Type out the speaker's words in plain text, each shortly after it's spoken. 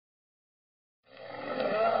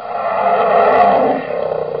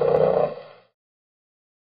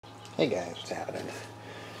Hey guys, what's happening?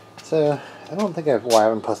 So, I don't think I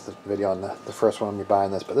haven't posted this video on the first one of me buying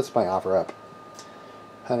this, but this is my offer up.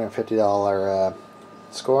 $150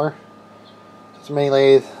 score. So it's a mini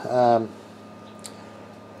lathe. So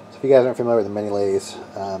if you guys aren't familiar with the mini lathes,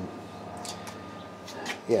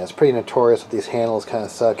 yeah, it's pretty notorious that these handles kind of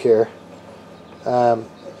suck here. Yeah,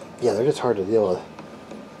 they're just hard to deal with.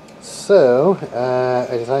 So,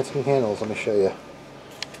 I designed some handles, let me show you.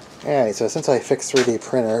 Alright, so since I fixed 3D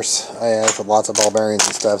printers, I have lots of ball bearings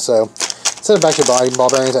and stuff, so instead of actually buying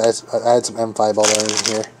ball bearings, I had some M5 ball bearings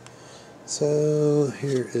in here. So,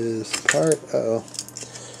 here is the part. Uh-oh,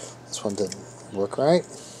 this one didn't work right.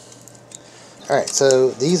 Alright,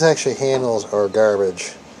 so these actually handles are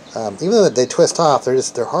garbage. Even though they twist off,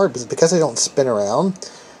 they're hard because they don't spin around.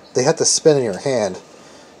 They have to spin in your hand.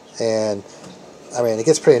 And, I mean, it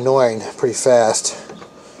gets pretty annoying pretty fast.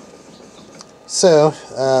 So,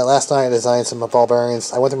 last night I designed some ball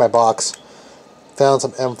bearings. I went through my box, found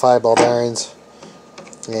some M5 ball bearings,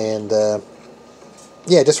 and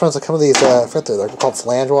yeah, it just runs like some of these, they're called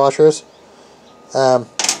flange washers.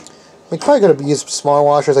 We probably could have used smaller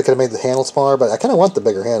washers. I could have made the handle smaller, but I kind of want the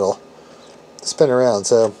bigger handle to spin around.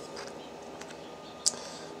 So,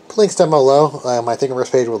 links down below. My Thingiverse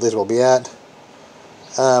page where these will be at.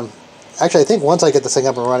 Actually, I think once I get this thing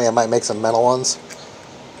up and running, I might make some metal ones.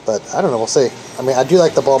 But, I don't know, we'll see. I mean, I do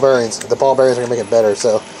like the ball bearings. The ball bearings are going to make it better,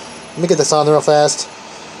 so let me get this on there real fast.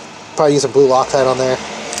 Probably use some blue Loctite on there.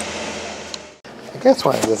 I guess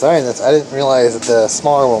when I designed this, I didn't realize that the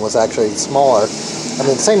smaller one was actually smaller. I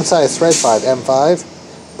mean, same size thread 5, M5,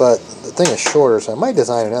 but the thing is shorter, so I might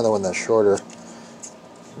design another one that's shorter.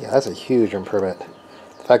 Yeah, that's a huge improvement.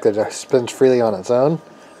 The fact that it spins freely on its own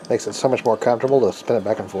makes it so much more comfortable to spin it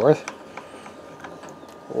back and forth.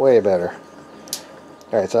 Way better.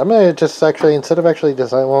 Alright, so I'm going to just actually, instead of actually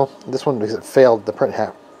design, well, this one, because it failed, the print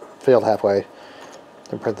failed halfway,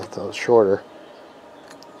 and print the shorter.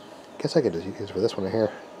 I guess I could just use it for this one right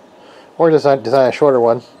here. Or design a shorter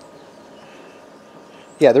one.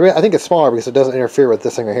 Yeah, I think it's smaller because it doesn't interfere with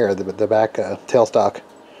this thing right here, the back tailstock.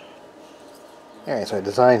 Alright, so I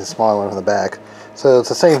designed a smaller one for the back. So it's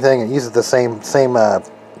the same thing, it uses the same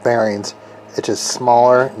bearings. It's just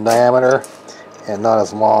smaller in diameter and not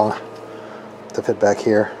as long to fit back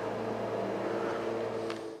here.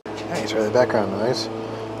 Nice for the background noise.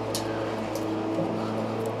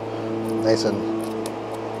 Nice and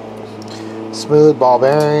smooth ball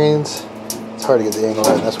bearings. It's hard to get the angle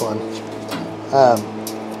right in this one.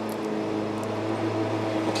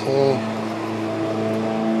 Okay.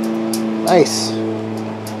 Nice.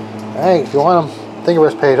 Alright, if you want them,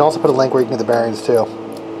 Thingiverse page. I'll also put a link where you can get the bearings too.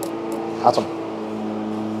 Awesome.